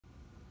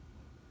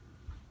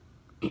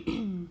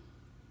Good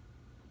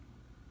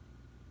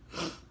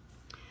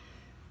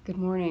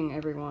morning,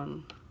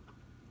 everyone.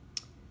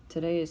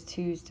 Today is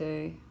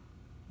Tuesday,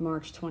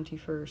 March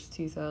 21st,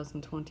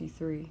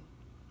 2023.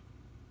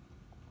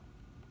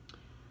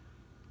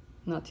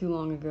 Not too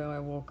long ago, I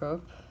woke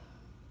up.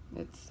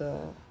 It's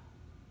about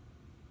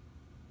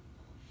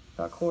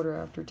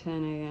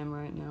 10:15 a.m.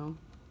 right now.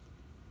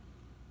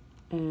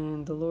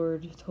 And the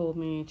Lord told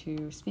me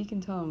to speak in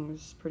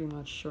tongues pretty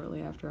much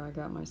shortly after I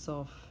got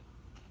myself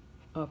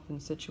up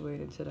and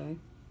situated today.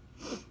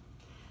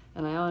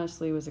 And I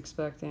honestly was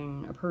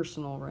expecting a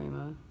personal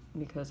Rhema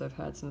because I've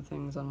had some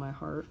things on my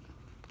heart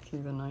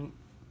through the night.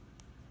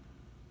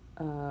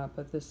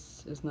 But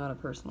this is not a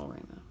personal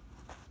Rhema.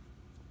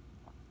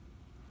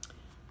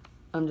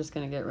 I'm just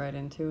going to get right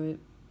into it.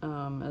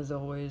 As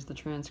always, the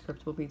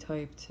transcript will be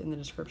typed in the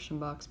description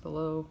box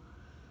below.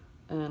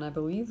 And I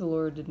believe the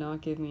Lord did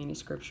not give me any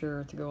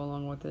scripture to go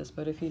along with this,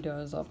 but if He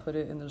does, I'll put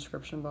it in the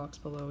description box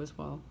below as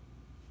well.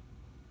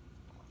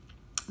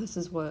 This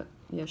is what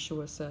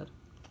Yeshua said.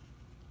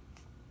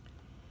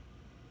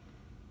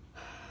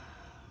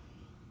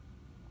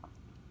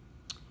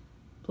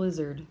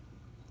 Blizzard,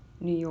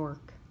 New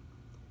York,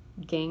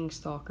 gang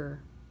stalker.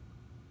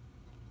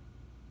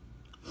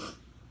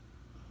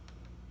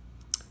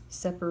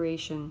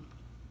 Separation.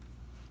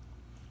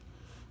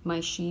 My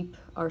sheep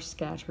are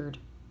scattered.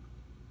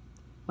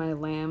 My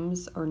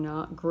lambs are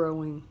not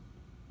growing.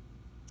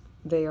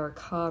 They are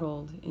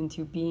coddled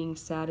into being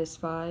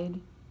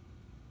satisfied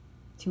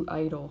to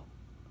idle.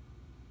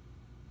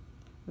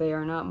 They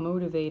are not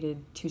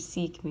motivated to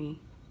seek me.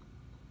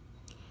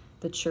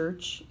 The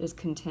church is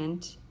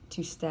content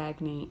to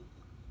stagnate.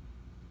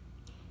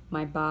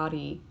 My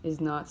body is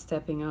not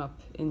stepping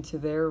up into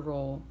their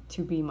role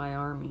to be my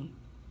army.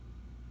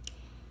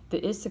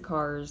 The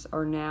Issachars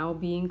are now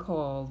being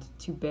called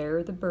to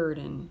bear the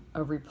burden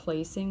of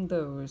replacing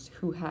those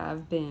who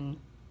have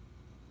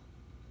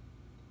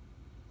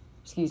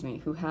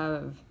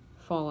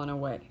fallen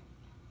away.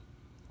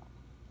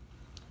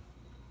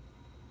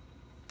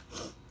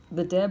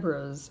 The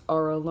Deborahs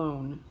are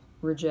alone,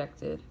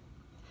 rejected.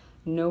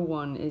 No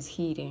one is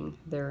heeding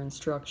their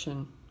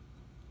instruction.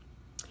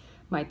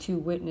 My 2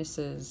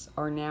 witnesses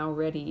are now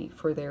ready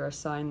for their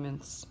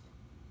assignments.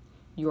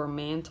 Your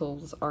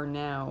mantles are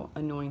now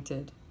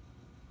anointed.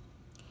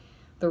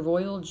 The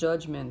royal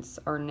judgments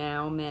are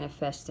now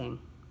manifesting.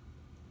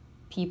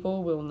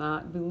 People will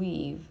not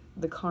believe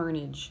the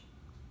carnage.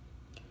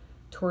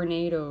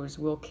 Tornadoes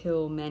will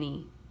kill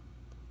many.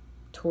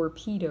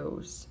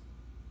 Torpedoes,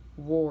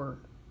 war.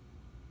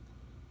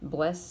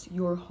 Bless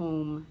your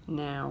home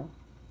now.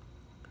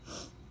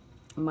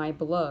 My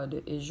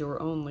blood is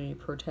your only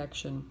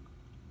protection.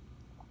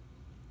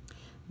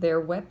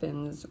 Their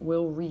weapons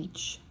will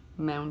reach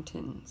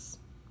mountains.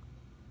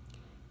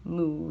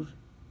 Move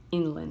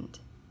inland.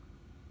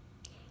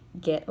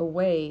 Get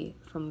away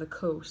from the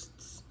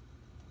coasts.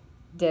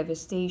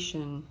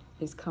 Devastation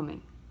is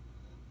coming.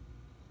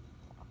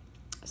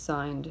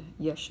 Signed,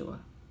 Yeshua.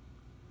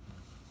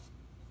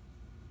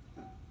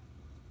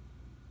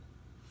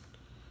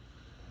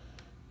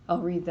 I'll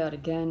read that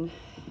again.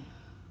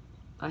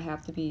 I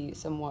have to be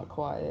somewhat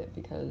quiet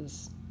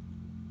because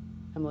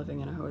I'm living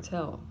in a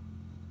hotel.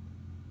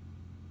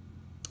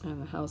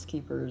 And the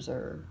housekeepers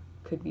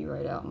could be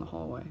right out in the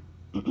hallway.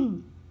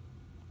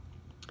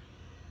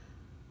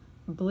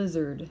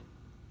 Blizzard,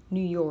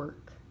 New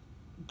York,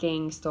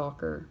 gang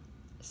stalker,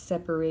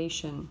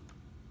 separation.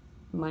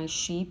 My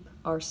sheep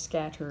are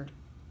scattered.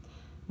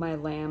 My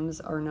lambs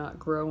are not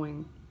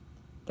growing.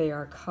 They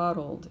are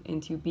coddled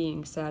into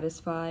being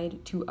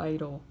satisfied to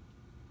idle.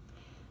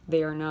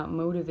 They are not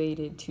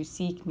motivated to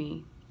seek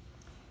me.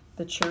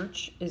 The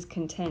church is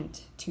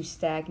content to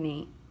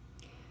stagnate.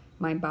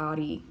 My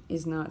body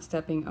is not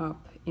stepping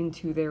up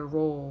into their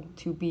role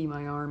to be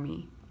my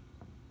army.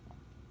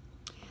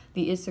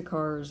 The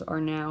Issachars are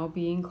now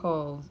being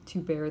called to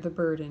bear the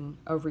burden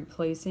of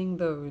replacing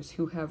those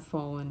who have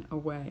fallen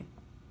away.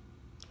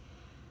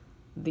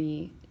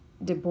 The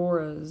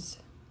Deborahs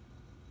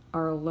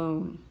are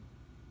alone,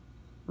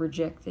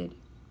 rejected.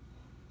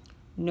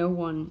 No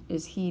one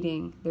is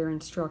heeding their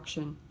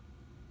instruction.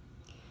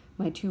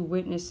 My 2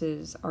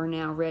 witnesses are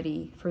now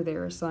ready for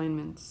their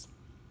assignments.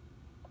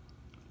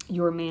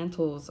 Your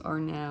mantles are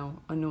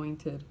now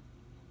anointed.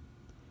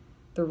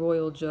 The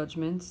royal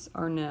judgments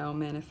are now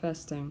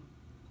manifesting.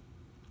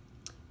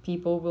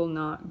 People will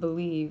not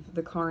believe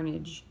the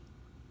carnage.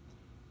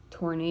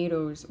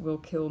 Tornadoes will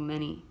kill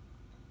many.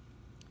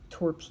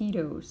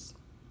 Torpedoes,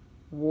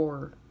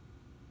 war.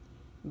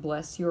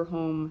 Bless your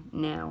home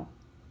now.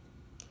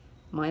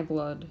 My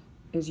blood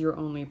is your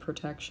only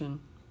protection.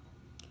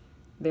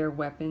 Their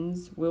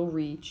weapons will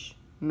reach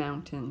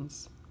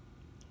mountains.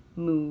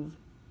 Move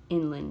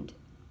inland.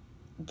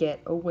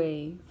 Get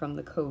away from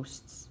the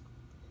coasts.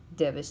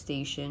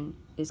 Devastation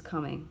is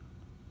coming.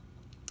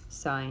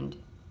 Signed,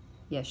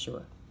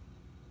 Yeshua.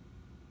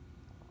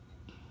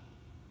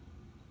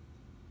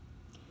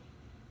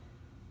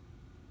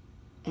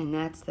 And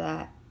that's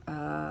that.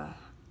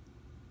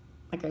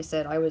 like I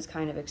said, I was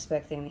kind of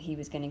expecting that he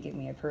was going to give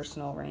me a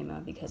personal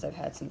Rhema because I've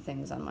had some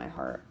things on my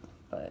heart,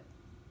 but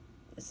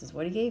this is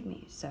what he gave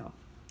me. So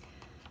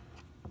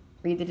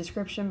read the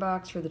description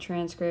box for the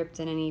transcript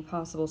and any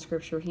possible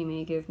scripture he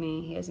may give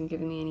me. He hasn't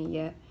given me any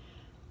yet.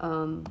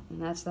 And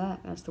that's that.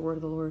 That's the word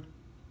of the Lord.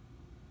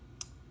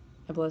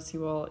 I bless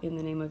you all in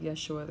the name of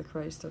Yeshua, the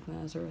Christ of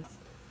Nazareth.